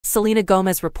Selena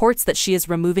Gomez reports that she is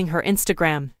removing her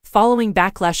Instagram, following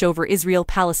backlash over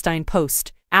Israel-Palestine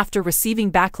post. After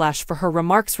receiving backlash for her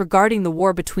remarks regarding the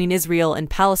war between Israel and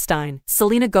Palestine,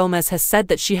 Selena Gomez has said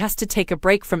that she has to take a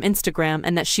break from Instagram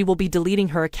and that she will be deleting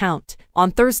her account. On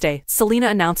Thursday, Selena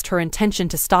announced her intention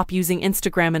to stop using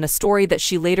Instagram in a story that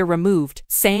she later removed,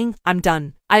 saying, "I'm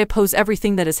done. I oppose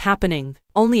everything that is happening."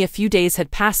 Only a few days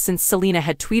had passed since Selena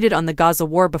had tweeted on the Gaza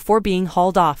war before being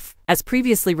hauled off. As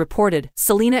previously reported,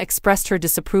 Selena expressed her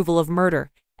disapproval of murder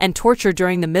and torture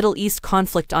during the Middle East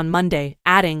conflict on Monday,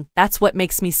 adding, "That's what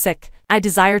makes me sick. I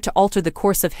desire to alter the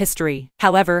course of history."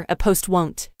 However, a post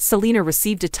won't. Selena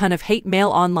received a ton of hate mail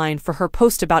online for her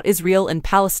post about Israel and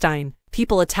Palestine.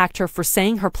 People attacked her for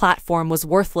saying her platform was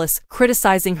worthless,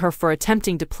 criticizing her for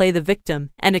attempting to play the victim,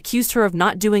 and accused her of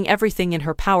not doing everything in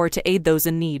her power to aid those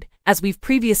in need. As we've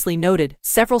previously noted,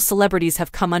 several celebrities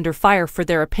have come under fire for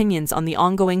their opinions on the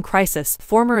ongoing crisis.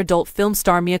 Former adult film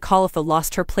star Mia Khalifa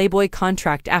lost her Playboy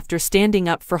contract after standing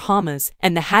up for Hamas,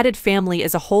 and the Hadid family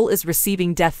as a whole is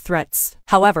receiving death threats.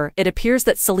 However, it appears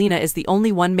that Selena is the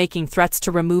only one making threats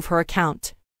to remove her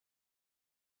account.